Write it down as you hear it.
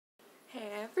Hey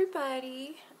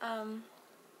everybody,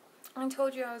 I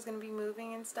told you I was going to be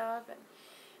moving and stuff, and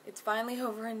it's finally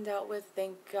over and dealt with,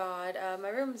 thank God. My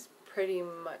room's pretty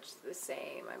much the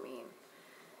same. I mean,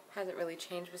 hasn't really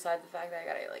changed besides the fact that I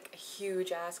got a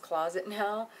huge ass closet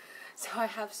now, so I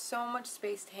have so much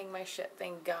space to hang my shit,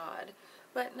 thank God.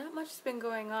 But not much has been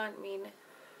going on. I mean,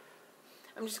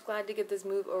 I'm just glad to get this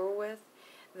move over with.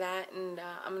 That, and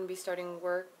I'm going to be starting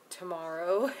work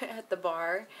tomorrow at the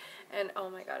bar, and oh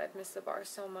my God, I've missed the bar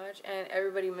so much, and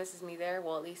everybody misses me there.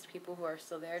 Well, at least people who are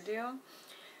still there do.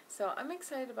 So I'm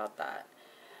excited about that.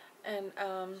 And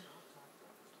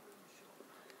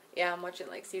yeah, I'm watching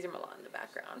like Caesar Milan in the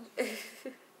background.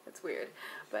 That's weird,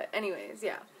 but anyways,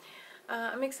 yeah,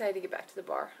 I'm excited to get back to the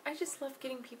bar. I just love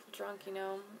getting people drunk, you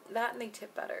know, that, and they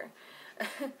tip better.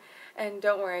 And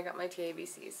don't worry, I got my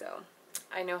TABC, so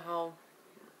I know how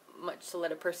much to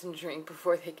let a person drink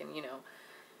before they can, you know,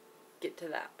 get to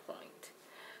that point.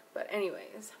 But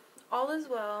anyways, all is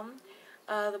well.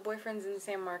 The boyfriend's in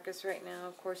San Marcos right now.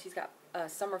 Of course, he's got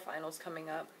summer finals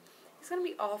coming up. He's going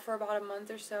to be off for about a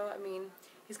month or so. I mean,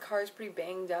 his car is pretty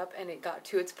banged up, and it got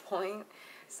to its point.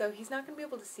 So he's not going to be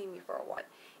able to see me for a while.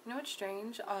 You know what's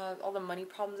strange? All the money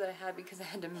problems that I had because I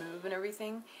had to move and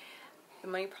everything, the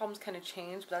money problems kind of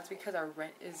changed, but that's because our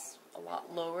rent is a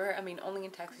lot lower. I mean, only in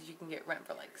Texas you can get rent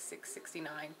for like $6.69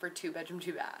 for 2-bedroom,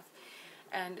 2-bath.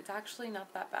 And it's actually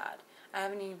not that bad. I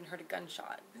haven't even heard a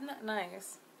gunshot. Isn't that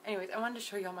nice? Anyways, I wanted to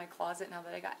show you all my closet now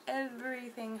that I got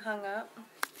everything hung up.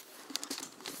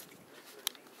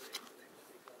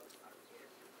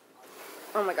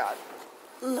 Oh my God.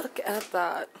 Look at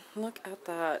that. Look at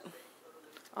that.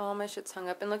 All my shit's hung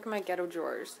up. And look at my ghetto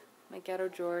drawers. My ghetto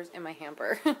drawers and my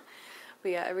hamper.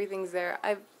 But yeah, everything's there.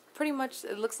 I've pretty much,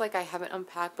 it looks like I haven't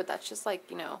unpacked, but that's just like,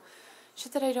 you know,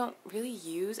 shit that I don't really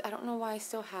use. I don't know why I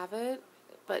still have it,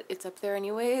 but it's up there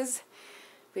anyways.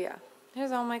 But yeah,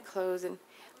 here's all my clothes, and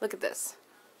look at this.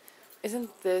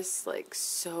 Isn't this like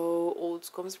so old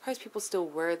school? I'm surprised people still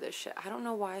wear this shit. I don't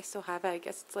know why I still have it. I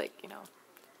guess it's like, you know,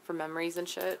 for memories and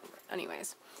shit.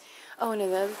 Anyways. Oh, and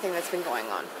another thing that's been going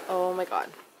on. Oh my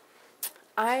God.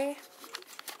 I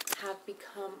have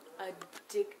become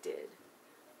addicted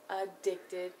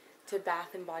to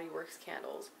Bath and Body Works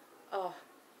candles. Oh,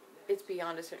 it's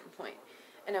beyond a certain point.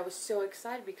 And I was so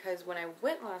excited because when I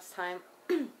went last time,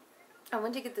 I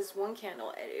went to get this one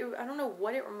candle. I don't know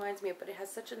what it reminds me of, but it has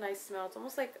such a nice smell. It's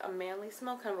almost like a manly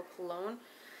smell, kind of a cologne,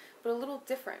 but a little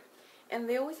different. And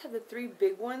they always have the 3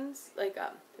 big ones, like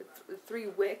the 3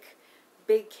 wick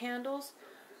big candles,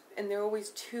 and they're always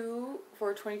 2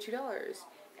 for $22.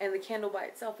 And the candle by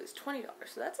itself is $20.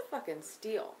 So that's a fucking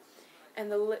steal. And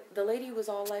the lady was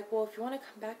all like, well, if you want to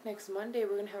come back next Monday,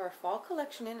 we're going to have our fall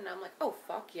collection in. And I'm like, oh,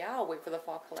 fuck yeah, I'll wait for the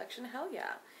fall collection. Hell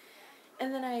yeah.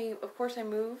 And then of course, I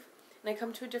move, and I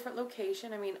come to a different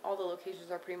location. I mean, all the locations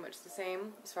are pretty much the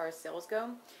same as far as sales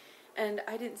go. And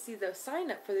I didn't see the sign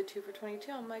up for the 2 for $22.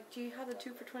 I'm like, do you have the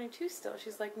 2 for $22 still?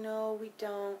 She's like, no, we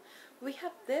don't. We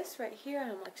have this right here.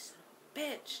 And I'm like, son of a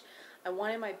bitch. I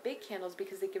wanted my big candles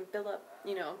because they can fill up,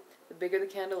 you know, the bigger the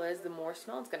candle is, the more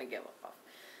smell it's going to give off.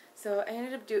 So I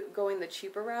ended up going the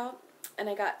cheaper route, and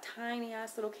I got tiny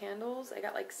ass little candles. I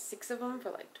got like 6 of them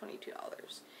for like $22.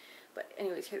 But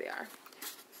anyways, here they are.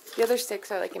 The other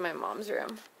 6 are like in my mom's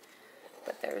room.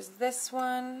 But there's this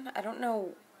one. I don't know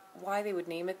why they would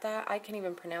name it that. I can't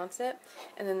even pronounce it.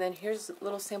 And then here's a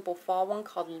little sample fall one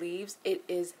called Leaves. It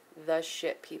is the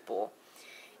shit, people.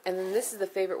 And then this is the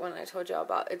favorite one I told y'all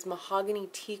about. It's mahogany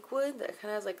teakwood. That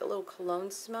kind of has like a little cologne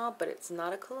smell, but it's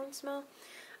not a cologne smell.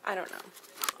 I don't know.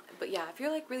 But yeah, if you're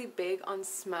like really big on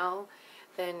smell,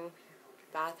 then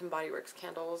Bath and Body Works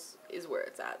candles is where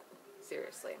it's at.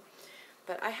 Seriously.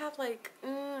 But I have like,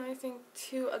 I think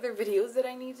 2 other videos that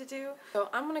I need to do. So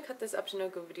I'm going to cut this up to no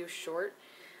go video short.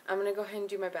 I'm going to go ahead and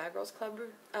do my Bad Girls Club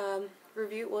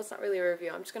review. Well, it's not really a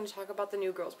review. I'm just going to talk about the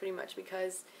new girls pretty much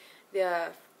because the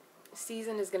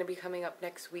season is going to be coming up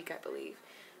next week, I believe.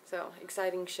 So,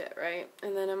 exciting shit, right?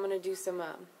 And then I'm going to do some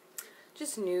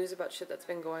just news about shit that's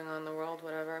been going on in the world,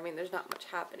 whatever. I mean, there's not much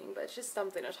happening, but it's just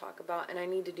something to talk about, and I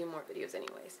need to do more videos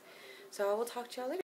anyways. So I will talk to y'all later.